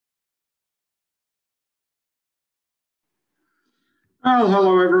Well,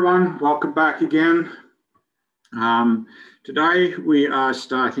 hello everyone. Welcome back again. Today we are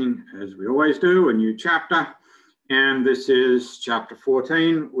starting, as we always do, a new chapter, and this is chapter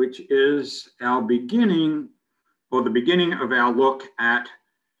 14, which is our beginning, or the beginning of our look at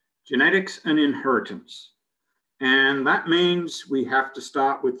genetics and inheritance. And that means we have to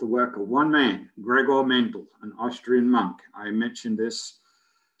start with the work of one man, Gregor Mendel, an Austrian monk. I mentioned this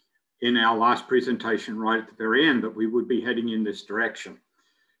in our last presentation right at the very end, that we would be heading in this direction.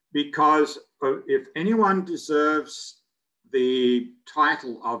 Because if anyone deserves the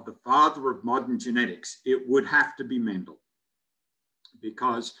title of the father of modern genetics, it would have to be Mendel.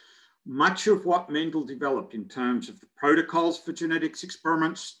 Because much of what Mendel developed in terms of the protocols for genetics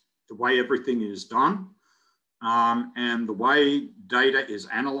experiments, the way everything is done, and the way data is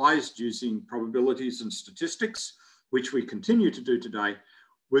analyzed using probabilities and statistics, which we continue to do today,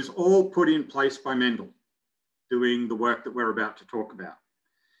 was all put in place by Mendel, doing the work that we're about to talk about.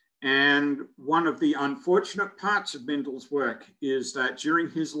 And one of the unfortunate parts of Mendel's work is that during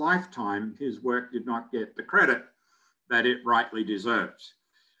his lifetime, his work did not get the credit that it rightly deserves.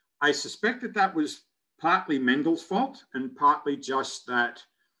 I suspect that that was partly Mendel's fault and partly just that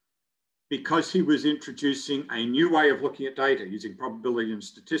because he was introducing a new way of looking at data using probability and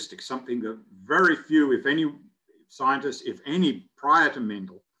statistics, something that very few, if any, scientists, if any, prior to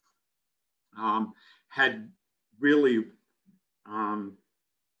Mendel, had really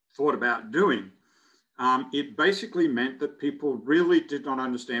thought about doing. It basically meant that people really did not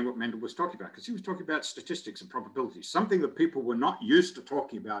understand what Mendel was talking about, because he was talking about statistics and probabilities, something that people were not used to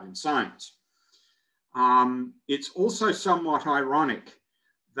talking about in science. It's also somewhat ironic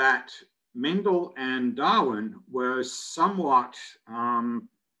that Mendel and Darwin were somewhat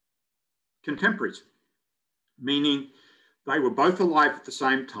contemporaries, meaning they were both alive at the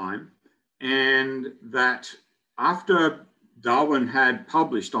same time, and that after Darwin had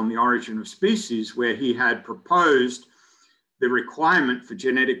published on the origin of species, where he had proposed the requirement for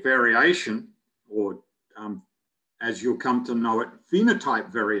genetic variation, or as you'll come to know it,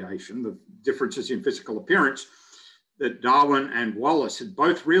 phenotype variation, the differences in physical appearance, that Darwin and Wallace had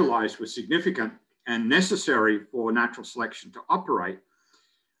both realized were significant and necessary for natural selection to operate.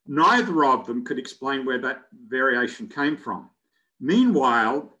 Neither of them could explain where that variation came from.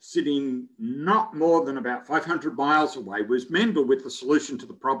 Meanwhile, sitting not more than about 500 miles away was Mendel with the solution to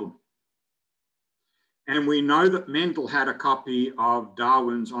the problem. And we know that Mendel had a copy of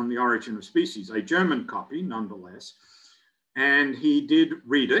Darwin's On the Origin of Species, a German copy nonetheless, and he did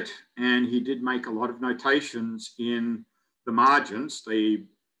read it, and he did make a lot of notations in the margins. The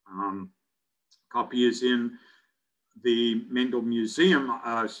copy is in the Mendel Museum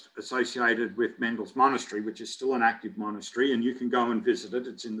associated with Mendel's monastery, which is still an active monastery, and you can go and visit it.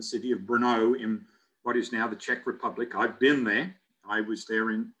 It's in the city of Brno in what is now the Czech Republic. I've been there. I was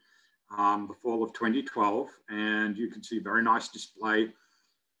there in the fall of 2012, and you can see a very nice display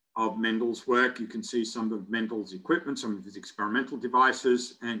of Mendel's work. You can see some of Mendel's equipment, some of his experimental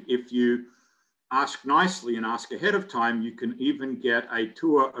devices, and if you ask nicely and ask ahead of time, you can even get a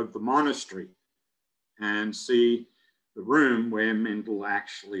tour of the monastery and see the room where Mendel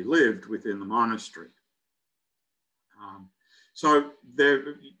actually lived within the monastery. So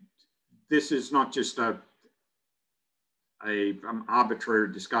this is not just a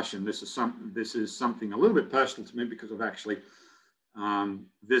arbitrary discussion. This is something a little bit personal to me, because I've actually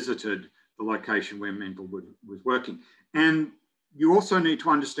visited the location where Mendel was working. And you also need to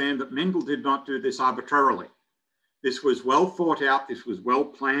understand that Mendel did not do this arbitrarily. This was well thought out. This was well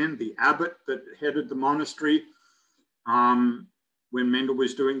planned. The abbot that headed the monastery when Mendel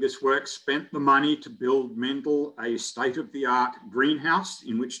was doing this work spent the money to build Mendel a state-of-the-art greenhouse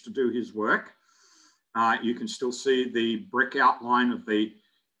in which to do his work. You can still see the brick outline of the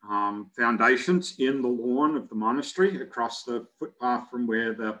foundations in the lawn of the monastery across the footpath from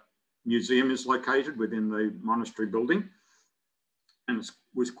where the museum is located within the monastery building. And it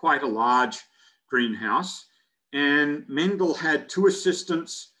was quite a large greenhouse. And Mendel had two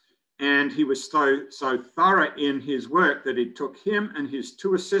assistants, and he was so thorough in his work that it took him and his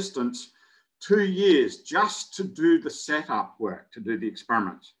two assistants 2 years just to do the setup work, to do the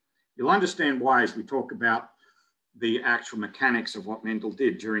experiments. You'll understand why as we talk about the actual mechanics of what Mendel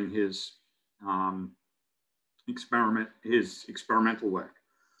did during his experimental work.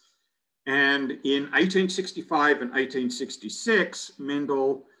 And in 1865 and 1866,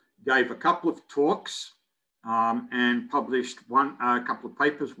 Mendel gave a couple of talks and published a couple of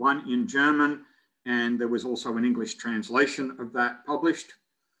papers, one in German, and there was also an English translation of that published.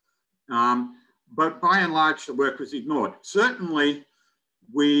 But by and large, the work was ignored. Certainly,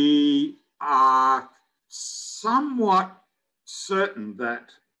 we are somewhat certain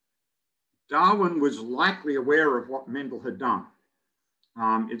that Darwin was likely aware of what Mendel had done.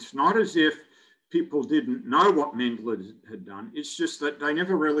 It's not as if people didn't know what Mendel had done. It's just that they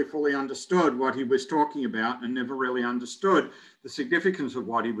never really fully understood what he was talking about and never really understood the significance of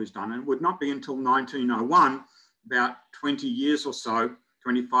what he was done. And it would not be until 1901, about 20 years or so,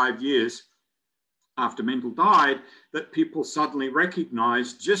 25 years after Mendel died, that people suddenly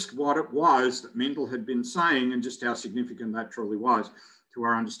recognized just what it was that Mendel had been saying and just how significant that truly was to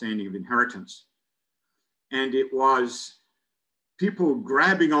our understanding of inheritance. And it was people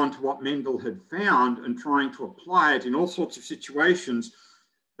grabbing onto what Mendel had found and trying to apply it in all sorts of situations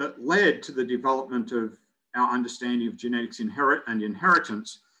that led to the development of our understanding of genetics and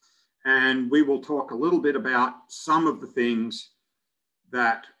inheritance. And we will talk a little bit about some of the things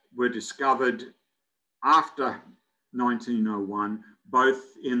that were discovered after 1901, both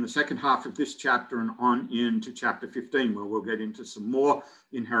in the second half of this chapter and on into chapter 15, where we'll get into some more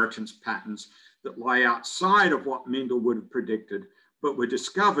inheritance patterns that lie outside of what Mendel would have predicted, but were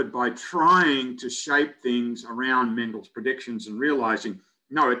discovered by trying to shape things around Mendel's predictions and realizing,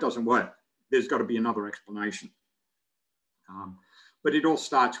 no, it doesn't work. There's got to be another explanation. But it all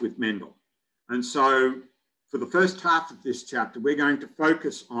starts with Mendel. And so for the first half of this chapter, we're going to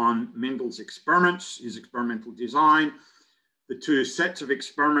focus on Mendel's experiments, his experimental design, the two sets of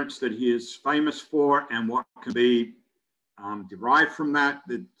experiments that he is famous for and what can be derived from that,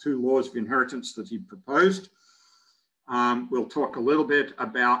 the two laws of inheritance that he proposed. We'll talk a little bit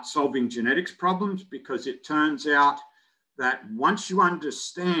about solving genetics problems, because it turns out that once you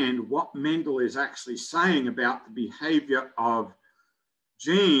understand what Mendel is actually saying about the behavior of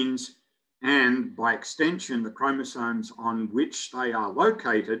genes and by extension, the chromosomes on which they are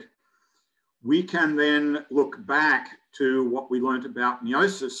located, we can then look back to what we learned about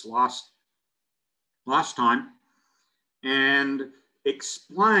meiosis last time and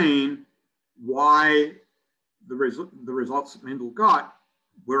explain why the results that Mendel got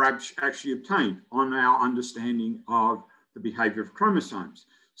were actually obtained on our understanding of the behavior of chromosomes,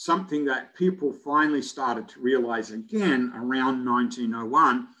 something that people finally started to realize again around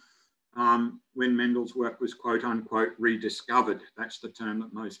 1901, when Mendel's work was quote unquote rediscovered. That's the term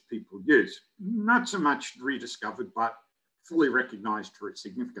that most people use. Not so much rediscovered, but fully recognized for its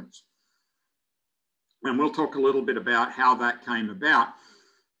significance. And we'll talk a little bit about how that came about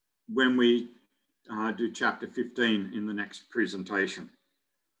when we do chapter 15 in the next presentation.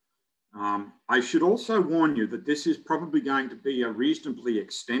 I should also warn you that this is probably going to be a reasonably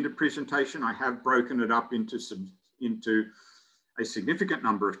extended presentation. I have broken it up into a significant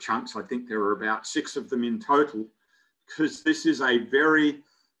number of chunks. I think there are about 6 of them in total, because this is a very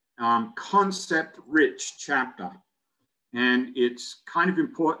concept-rich chapter. And it's kind of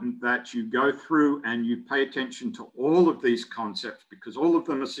important that you go through and you pay attention to all of these concepts, because all of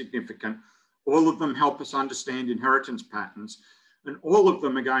them are significant. All of them help us understand inheritance patterns, and all of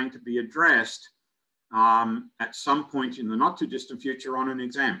them are going to be addressed at some point in the not too distant future on an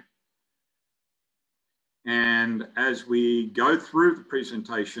exam. And as we go through the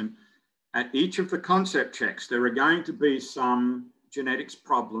presentation, at each of the concept checks, there are going to be some genetics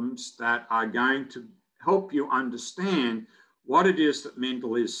problems that are going to help you understand what it is that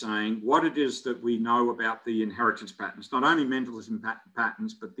Mendel is saying, what it is that we know about the inheritance patterns, not only Mendel's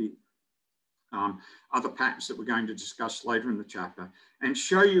patterns, but the other patterns that we're going to discuss later in the chapter, and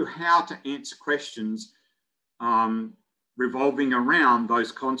show you how to answer questions revolving around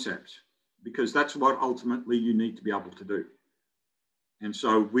those concepts, because that's what ultimately you need to be able to do. And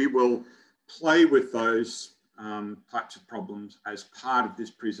so we will play with those types of problems as part of this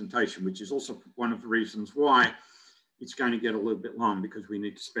presentation, which is also one of the reasons why it's going to get a little bit long, because we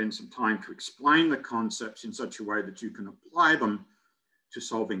need to spend some time to explain the concepts in such a way that you can apply them to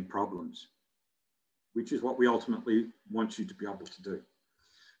solving problems, which is what we ultimately want you to be able to do.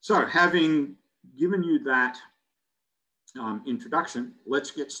 So having given you that introduction,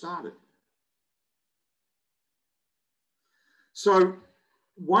 let's get started. So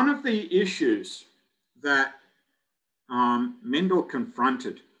one of the issues that Mendel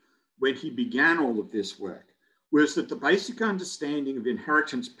confronted when he began all of this work was that the basic understanding of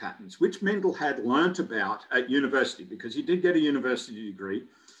inheritance patterns, which Mendel had learnt about at university, because he did get a university degree.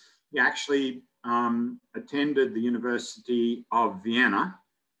 He actually attended the University of Vienna,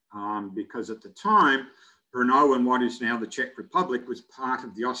 because at the time, Brno, and what is now the Czech Republic, was part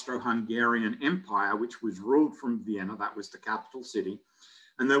of the Austro-Hungarian Empire, which was ruled from Vienna. That was the capital city.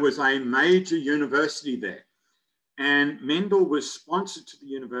 And there was a major university there. And Mendel was sponsored to the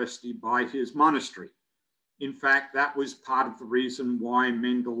university by his monastery. In fact, that was part of the reason why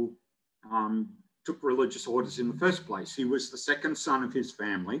Mendel took religious orders in the first place. He was the second son of his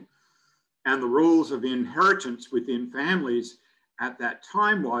family, and the rules of inheritance within families at that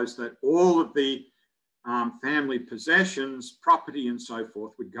time was that all of the family possessions, property and so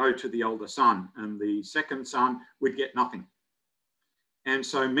forth would go to the elder son, and the second son would get nothing. And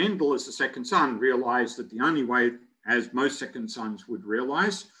so Mendel, as the second son, realized that the only way, as most second sons would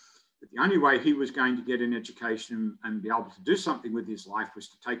realize, that the only way he was going to get an education and be able to do something with his life was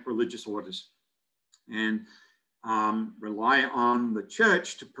to take religious orders and rely on the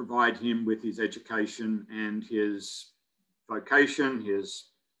church to provide him with his education and his vocation, his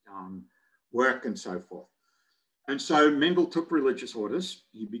work and so forth. And so Mendel took religious orders.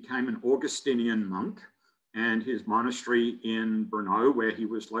 He became an Augustinian monk, and his monastery in Brno, where he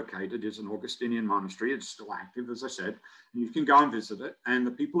was located, is an Augustinian monastery. It's still active, as I said, and you can go and visit it. And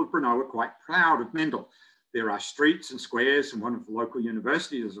the people of Brno are quite proud of Mendel. There are streets and squares, and one of the local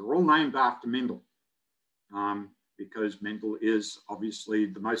universities are all named after Mendel, because Mendel is obviously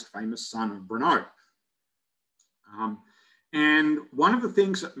the most famous son of Brno. And one of the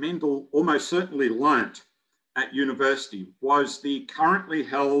things that Mendel almost certainly learnt at university was the currently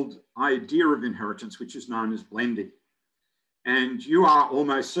held idea of inheritance, which is known as blending. And you are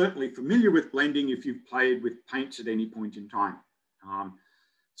almost certainly familiar with blending if you've played with paints at any point in time.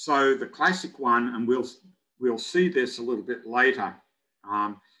 So the classic one, and we'll see this a little bit later,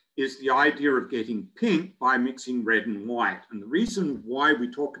 is the idea of getting pink by mixing red and white. And the reason why we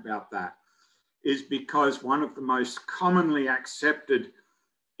talk about that is because one of the most commonly accepted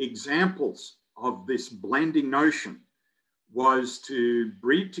examples of this blending notion was to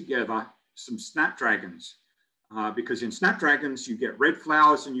breed together some snapdragons, because in snapdragons you get red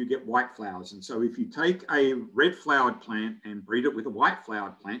flowers and you get white flowers. And so if you take a red flowered plant and breed it with a white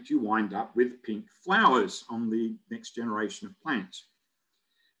flowered plant, you wind up with pink flowers on the next generation of plants.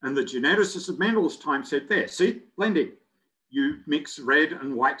 And the geneticists of Mendel's time said, there, see, blending. You mix red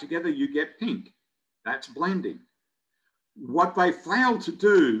and white together, you get pink. That's blending. What they failed to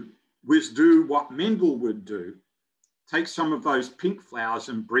do was do what Mendel would do, take some of those pink flowers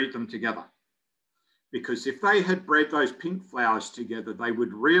and breed them together. Because if they had bred those pink flowers together, they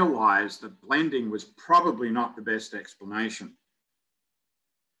would realize that blending was probably not the best explanation.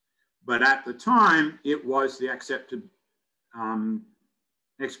 But at the time, it was the accepted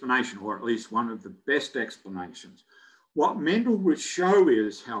explanation, or at least one of the best explanations. What Mendel would show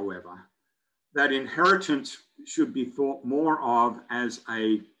is, however, that inheritance should be thought more of as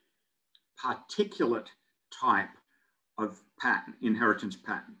a particulate type of pattern, inheritance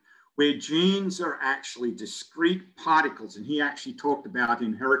pattern, where genes are actually discrete particles. And he actually talked about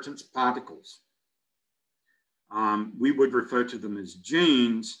inheritance particles. We would refer to them as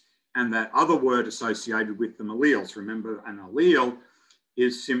genes, and that other word associated with them, alleles. Remember, an allele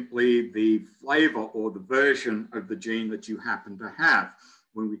is simply the flavor or the version of the gene that you happen to have.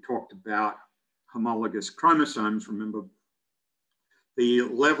 When we talked about homologous chromosomes, remember, the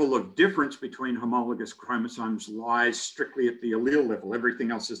level of difference between homologous chromosomes lies strictly at the allele level.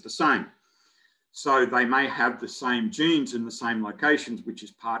 Everything else is the same. So they may have the same genes in the same locations, which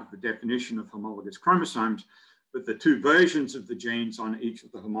is part of the definition of homologous chromosomes, but the two versions of the genes on each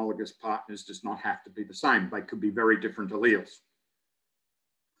of the homologous partners does not have to be the same. They could be very different alleles.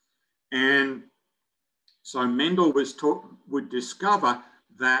 And so Mendel would discover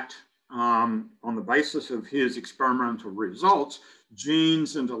that on the basis of his experimental results,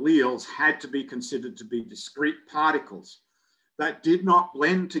 genes and alleles had to be considered to be discrete particles that did not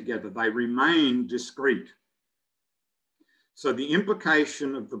blend together. They remained discrete. So the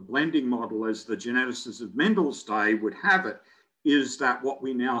implication of the blending model, as the geneticists of Mendel's day would have it, is that what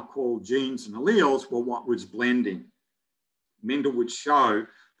we now call genes and alleles were what was blending. Mendel would show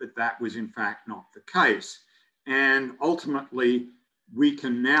that that was in fact not the case. And ultimately, we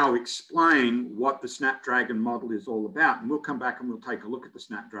can now explain what the Snapdragon model is all about. And we'll come back and we'll take a look at the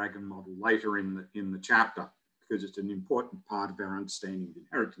Snapdragon model later in the chapter, because it's an important part of our understanding of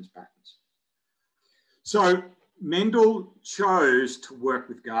inheritance patterns. So Mendel chose to work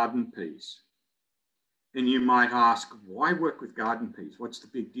with garden peas. And you might ask, why work with garden peas? What's the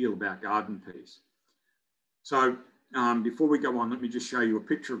big deal about garden peas? So before we go on, let me just show you a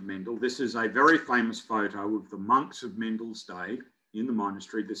picture of Mendel. This is a very famous photo of the monks of Mendel's day in the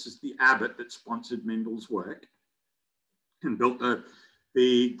monastery. This is the abbot that sponsored Mendel's work and built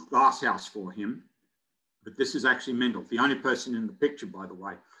the glass house for him. But this is actually Mendel, the only person in the picture, by the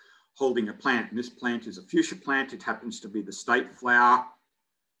way, holding a plant. And this plant is a fuchsia plant. It happens to be the state flower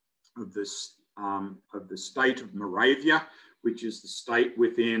of this of the state of Moravia, which is the state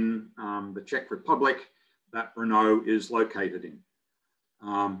within the Czech Republic that Brno is located in.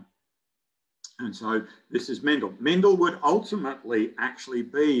 And so this is Mendel. Mendel would ultimately actually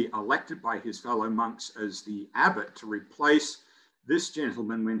be elected by his fellow monks as the abbot to replace this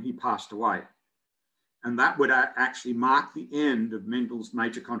gentleman when he passed away. And that would actually mark the end of Mendel's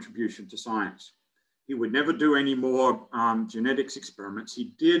major contribution to science. He would never do any more genetics experiments.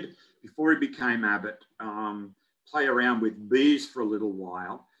 He did, before he became abbot, play around with bees for a little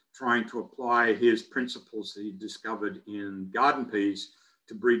while, trying to apply his principles that he discovered in garden peas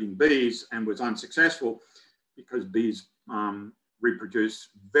to breeding bees, and was unsuccessful because bees reproduce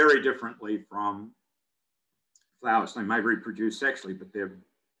very differently from flowers. They may reproduce sexually, but their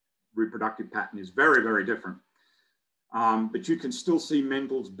reproductive pattern is very, very different. But you can still see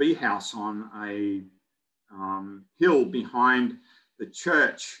Mendel's bee house on a hill behind the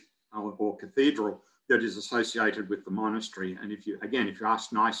church or cathedral that is associated with the monastery. And if you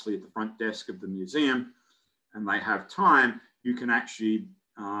ask nicely at the front desk of the museum and they have time, you can actually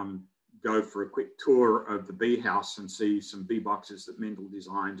go for a quick tour of the bee house and see some bee boxes that Mendel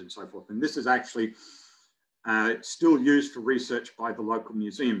designed and so forth. And this is actually still used for research by the local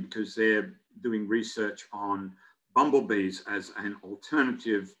museum because they're doing research on bumblebees as an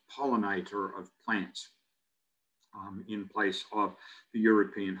alternative pollinator of plants in place of the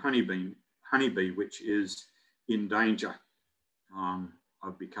European honeybee, which is in danger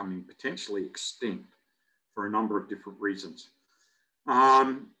of becoming potentially extinct for a number of different reasons.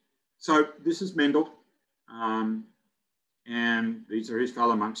 So this is Mendel, and these are his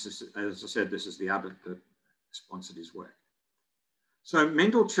fellow monks. As I said, this is the abbot that sponsored his work. So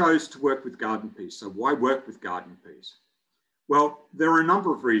Mendel chose to work with garden peas. So why work with garden peas? Well, there are a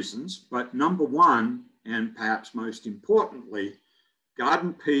number of reasons, but number one, and perhaps most importantly,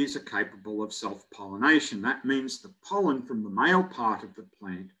 garden peas are capable of self-pollination. That means the pollen from the male part of the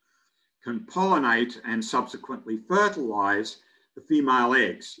plant can pollinate and subsequently fertilize the female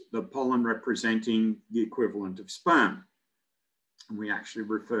eggs, the pollen representing the equivalent of sperm. And we actually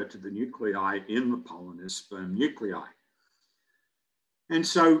refer to the nuclei in the pollen as sperm nuclei. And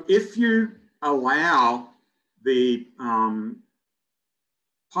so if you allow the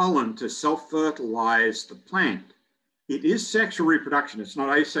pollen to self-fertilize the plant, it is sexual reproduction. It's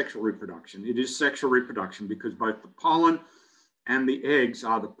not asexual reproduction. It is sexual reproduction because both the pollen and the eggs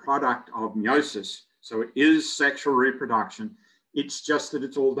are the product of meiosis. So it is sexual reproduction. It's just that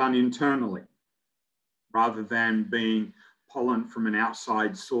it's all done internally rather than being pollen from an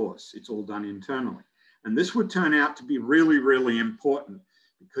outside source. It's all done internally. And this would turn out to be really, really important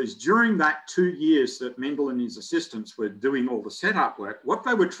because during that 2 years that Mendel and his assistants were doing all the setup work, what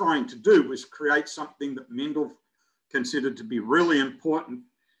they were trying to do was create something that Mendel considered to be really important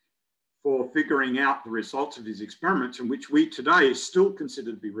for figuring out the results of his experiments, and which we today still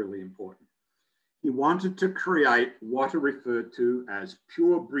consider to be really important. He wanted to create what are referred to as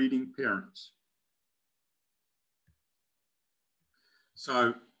pure breeding parents.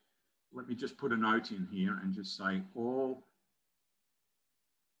 So let me just put a note in here and just say all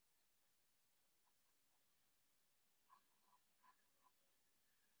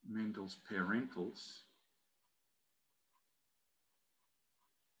Mendel's parentals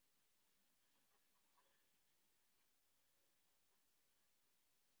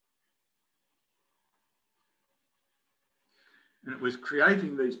and it was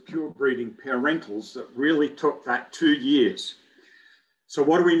creating these pure breeding parentals that really took that 2 years. So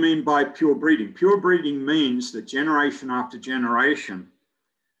what do we mean by pure breeding? Pure breeding means that generation after generation,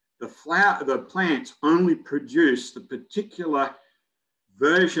 the plants only produce the particular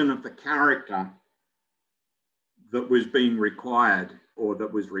version of the character that was being required or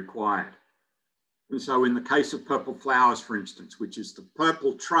that was required. And so in the case of purple flowers, for instance, which is the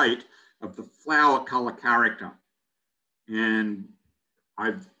purple trait of the flower color character, and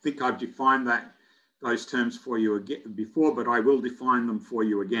I think I've defined those terms for you again before, but I will define them for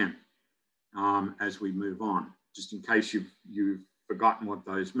you again as we move on, just in case you've forgotten what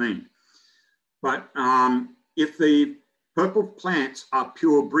those mean. But if the purple plants are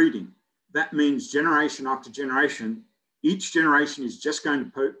pure breeding, that means generation after generation, each generation is just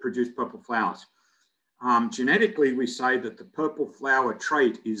going to produce purple flowers. Genetically, we say that the purple flower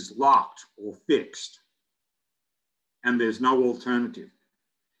trait is locked or fixed, and there's no alternative.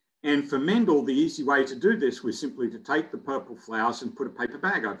 And for Mendel, the easy way to do this was simply to take the purple flowers and put a paper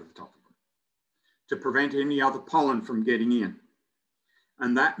bag over the top of them to prevent any other pollen from getting in.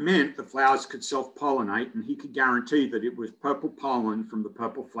 And that meant the flowers could self-pollinate, and he could guarantee that it was purple pollen from the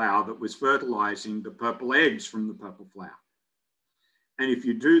purple flower that was fertilizing the purple eggs from the purple flower. And if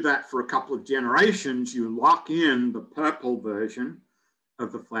you do that for a couple of generations, you lock in the purple version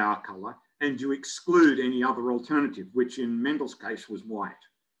of the flower color and you exclude any other alternative, which in Mendel's case was white.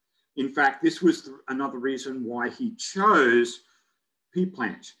 In fact, this was another reason why he chose pea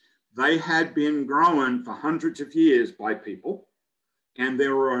plants. They had been grown for hundreds of years by people, and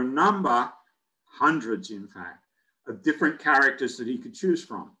there were a number, hundreds in fact, of different characters that he could choose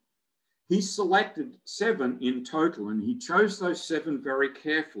from. He selected 7 in total, and he chose those 7 very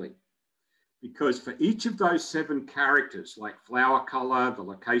carefully, because for each of those 7 characters, like flower color, the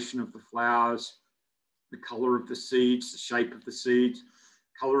location of the flowers, the color of the seeds, the shape of the seeds,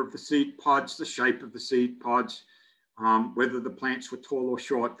 color of the seed pods, the shape of the seed pods, whether the plants were tall or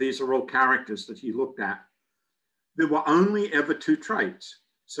short, these are all characters that he looked at. There were only ever 2 traits.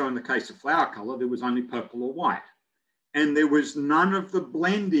 So in the case of flower color, there was only purple or white. And there was none of the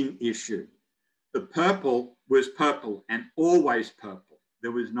blending issue. The purple was purple and always purple.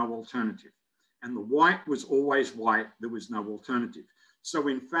 There was no alternative. And the white was always white. There was no alternative. So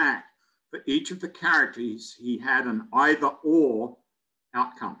in fact, for each of the characters, he had an either or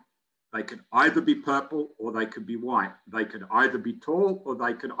outcome. They could either be purple or they could be white. They could either be tall or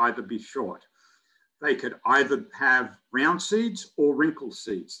they could either be short. They could either have round seeds or wrinkled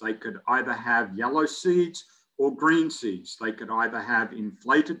seeds. They could either have yellow seeds or green seeds. They could either have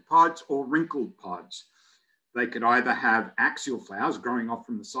inflated pods or wrinkled pods. They could either have axial flowers growing off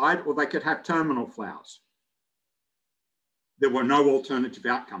from the side, or they could have terminal flowers. There were no alternative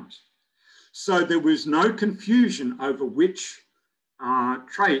outcomes. So there was no confusion over which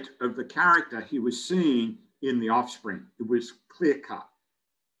trait of the character he was seeing in the offspring. It was clear cut.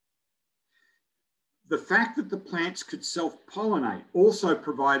 The fact that the plants could self-pollinate also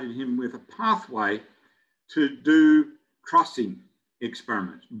provided him with a pathway to do crossing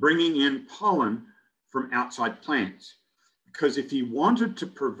experiments, bringing in pollen from outside plants. Because if he wanted to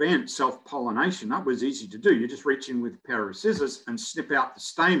prevent self-pollination, that was easy to do. You just reach in with a pair of scissors and snip out the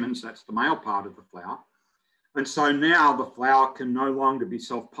stamens, that's the male part of the flower. And so now the flower can no longer be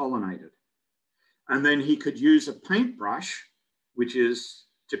self-pollinated. And then he could use a paintbrush, which is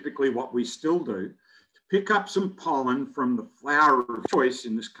typically what we still do, to pick up some pollen from the flower of choice,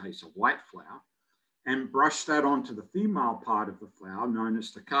 in this case, a white flower, and brush that onto the female part of the flower known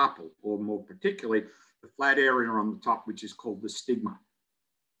as the carpel, or more particularly, the flat area on the top, which is called the stigma,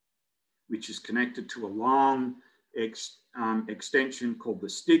 which is connected to a long extension called the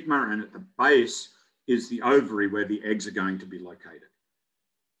stigma, and at the base is the ovary where the eggs are going to be located.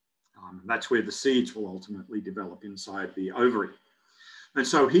 That's where the seeds will ultimately develop inside the ovary. And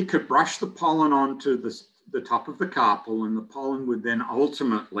so he could brush the pollen onto the top of the carpel, and the pollen would then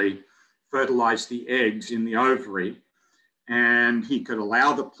ultimately fertilize the eggs in the ovary. And he could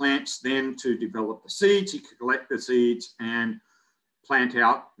allow the plants then to develop the seeds. He could collect the seeds and plant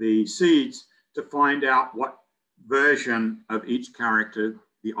out the seeds to find out what version of each character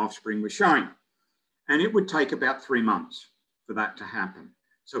the offspring was showing. And it would take about 3 months for that to happen.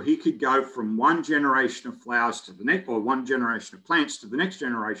 So he could go from one generation of flowers to the next, or one generation of plants to the next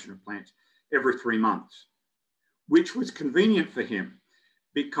generation of plants every 3 months, which was convenient for him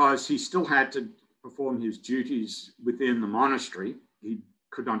because he still had to perform his duties within the monastery. He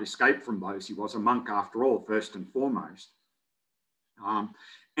could not escape from those. He was a monk after all, first and foremost.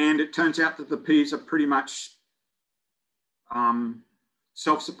 And it turns out that the peas are pretty much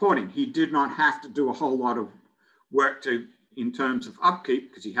self-supporting. He did not have to do a whole lot of work in terms of upkeep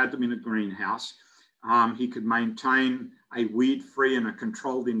because he had them in a greenhouse. He could maintain a weed-free and a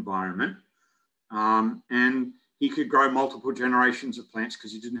controlled environment. And he could grow multiple generations of plants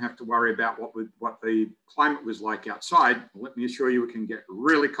because he didn't have to worry about what the climate was like outside. Let me assure you, it can get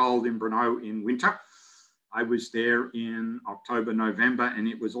really cold in Brno in winter. I was there in October, November, and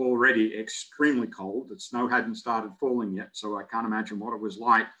it was already extremely cold. The snow hadn't started falling yet, so I can't imagine what it was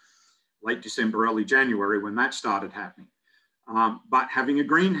like late December, early January when that started happening. But having a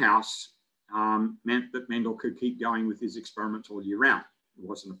greenhouse meant that Mendel could keep going with his experiments all year round. It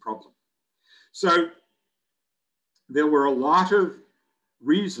wasn't a problem. So there were a lot of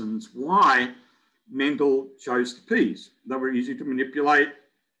reasons why Mendel chose the peas. They were easy to manipulate.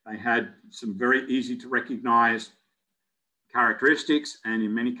 They had some very easy to recognize characteristics, and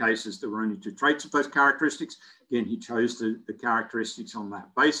in many cases, there were only 2 traits of those characteristics. Again, he chose the characteristics on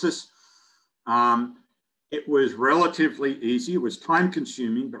that basis. It was relatively easy. It was time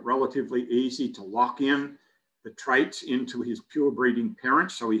consuming, but relatively easy to lock in the traits into his pure breeding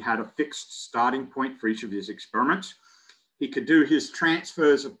parents. So he had a fixed starting point for each of his experiments. He could do his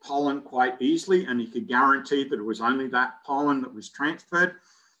transfers of pollen quite easily, and he could guarantee that it was only that pollen that was transferred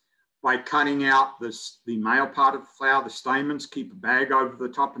by cutting out the male part of the flower, the stamens, keep a bag over the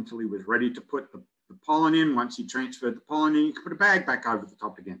top until he was ready to put the pollen in. Once he transferred the pollen in, he could put a bag back over the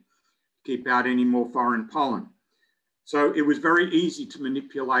top again, keep out any more foreign pollen. So it was very easy to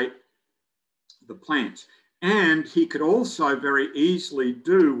manipulate the plants. And he could also very easily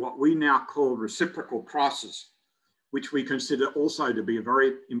do what we now call reciprocal crosses, which we consider also to be a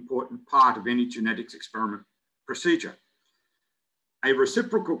very important part of any genetics experiment procedure. A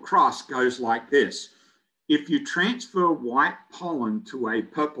reciprocal cross goes like this. If you transfer white pollen to a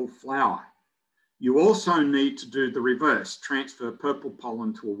purple flower, you also need to do the reverse, transfer purple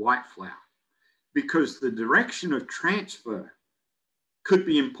pollen to a white flower, because the direction of transfer could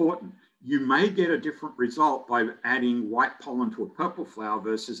be important. You may get a different result by adding white pollen to a purple flower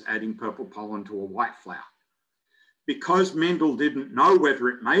versus adding purple pollen to a white flower. Because Mendel didn't know whether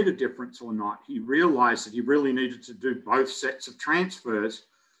it made a difference or not, he realized that he really needed to do both sets of transfers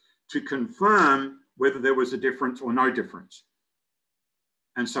to confirm whether there was a difference or no difference.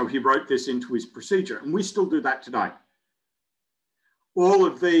 And so he wrote this into his procedure, and we still do that today. All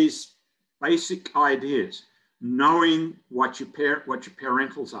of these basic ideas, knowing what your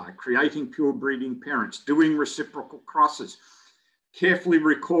parentals are, creating pure breeding parents, doing reciprocal crosses, carefully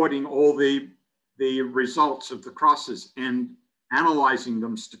recording all the results of the crosses and analyzing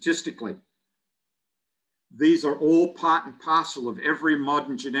them statistically. These are all part and parcel of every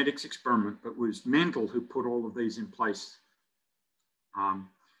modern genetics experiment, but it was Mendel who put all of these in place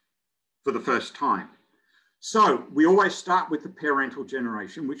for the first time. So we always start with the parental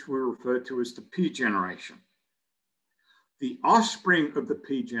generation, which we refer to as the P generation. The offspring of the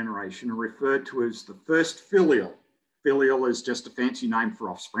P generation are referred to as the first filial. Filial is just a fancy name for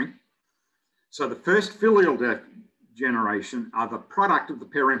offspring. So the first filial generation are the product of the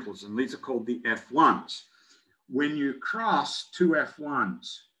parentals, and these are called the F1s. When you cross two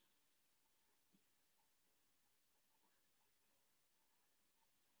F1s,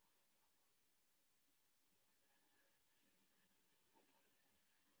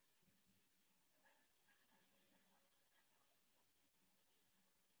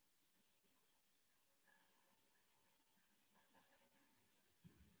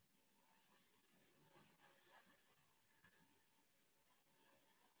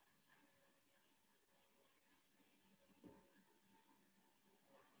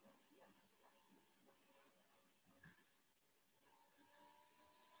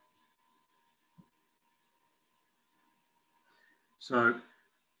 so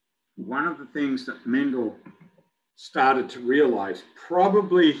one of the things that Mendel started to realize,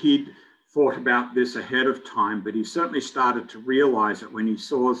 probably he'd thought about this ahead of time, but he certainly started to realize it when he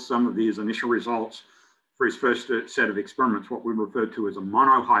saw some of these initial results for his first set of experiments, what we refer to as a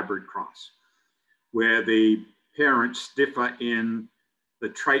monohybrid cross, where the parents differ in the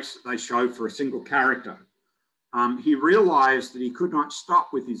traits that they show for a single character. He realized that he could not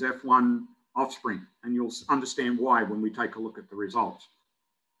stop with his F1 offspring, and you'll understand why when we take a look at the results.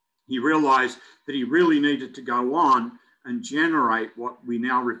 He realized that he really needed to go on and generate what we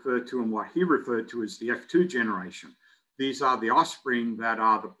now refer to and what he referred to as the F2 generation. These are the offspring that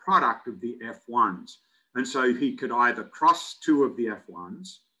are the product of the F1s. And so he could either cross two of the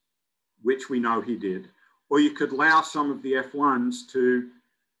F1s, which we know he did, or you could allow some of the F1s to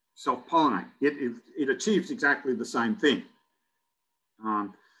self-pollinate. It achieves exactly the same thing.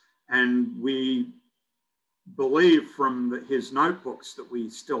 And we believe from his notebooks that we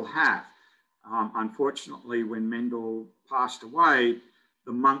still have. Unfortunately, when Mendel passed away,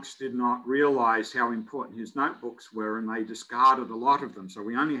 the monks did not realize how important his notebooks were, and they discarded a lot of them. So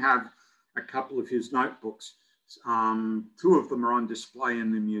we only have a couple of his notebooks. Two of them are on display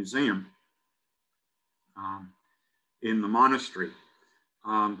in the museum in the monastery.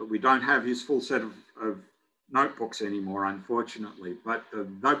 But we don't have his full set of notebooks anymore, unfortunately. But the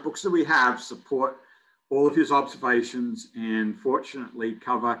notebooks that we have support all of his observations and fortunately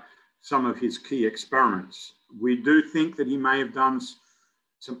cover some of his key experiments. We do think that he may have done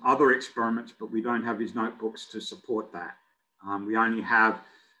some other experiments, but we don't have his notebooks to support that. We only have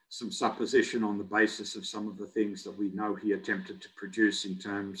some supposition on the basis of some of the things that we know he attempted to produce in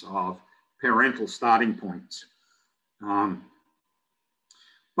terms of parental starting points.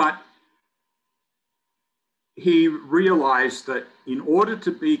 But he realized that in order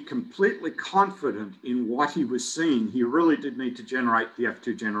to be completely confident in what he was seeing, he really did need to generate the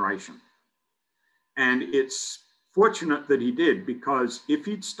F2 generation. And it's fortunate that he did, because if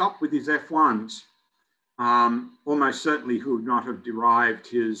he'd stopped with his F1s, almost certainly he would not have derived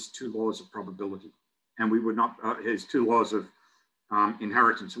his two laws of probability, and we would not, his two laws of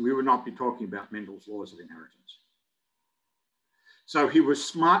inheritance, and we would not be talking about Mendel's laws of inheritance. So he was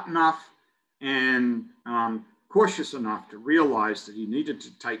smart enough and cautious enough to realize that he needed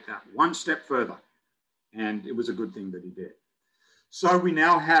to take that one step further. And it was a good thing that he did. So we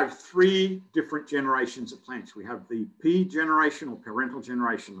now have 3 different generations of plants. We have the P generation or parental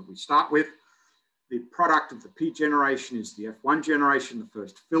generation that we start with. The product of the P generation is the F1 generation, the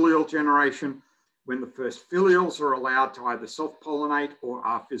first filial generation. When the first filials are allowed to either self-pollinate or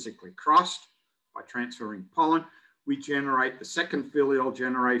are physically crossed by transferring pollen, we generate the second filial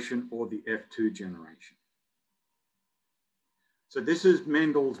generation or the F2 generation. So this is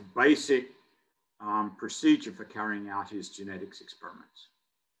Mendel's basic procedure for carrying out his genetics experiments.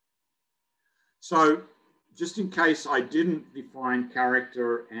 So just in case I didn't define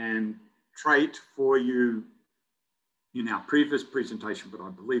character and trait for you in our previous presentation, but I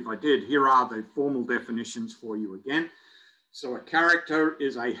believe I did, here are the formal definitions for you again. So a character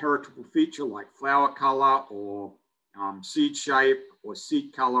is a heritable feature like flower color or seed shape or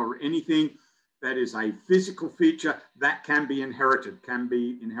seed color or anything that is a physical feature that can be inherited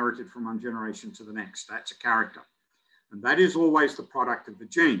from one generation to the next. That's a character. And that is always the product of the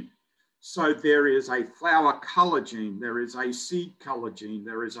gene. So there is a flower color gene, there is a seed color gene,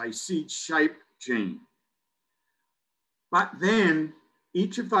 there is a seed shape gene. But then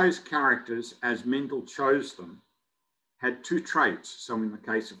each of those characters, as Mendel chose them, had 2 traits. So in the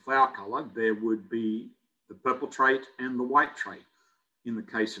case of flower color, there would be the purple trait and the white trait. In the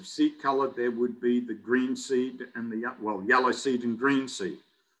case of seed color, there would be the green seed and the, well, yellow seed and green seed.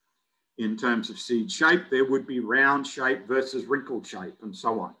 In terms of seed shape, there would be round shape versus wrinkled shape and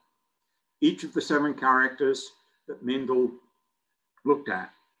so on. Each of the 7 characters that Mendel looked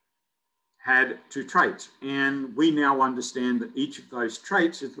at had 2 traits. And we now understand that each of those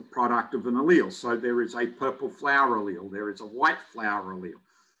traits is the product of an allele. So there is a purple flower allele, there is a white flower allele,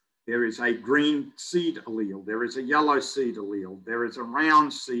 there is a green seed allele, there is a yellow seed allele, there is a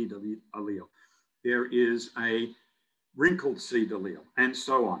round seed allele, there is a wrinkled seed allele, and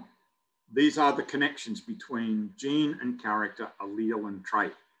so on. These are the connections between gene and character, allele and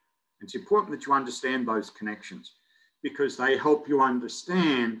trait. It's important that you understand those connections because they help you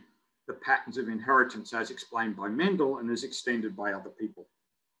understand the patterns of inheritance as explained by Mendel and as extended by other people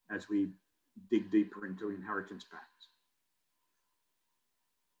as we dig deeper into inheritance patterns.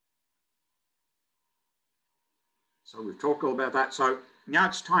 So we've talked all about that. So now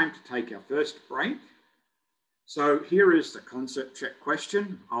it's time to take our first break. So here is the concept check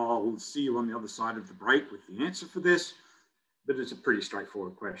question. I'll see you on the other side of the break with the answer for this, but it's a pretty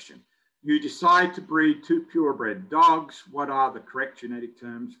straightforward question. You decide to breed 2 purebred dogs. What are the correct genetic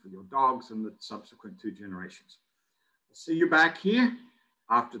terms for your dogs and the subsequent 2 generations? I'll see you back here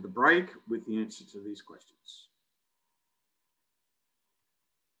after the break with the answer to these questions.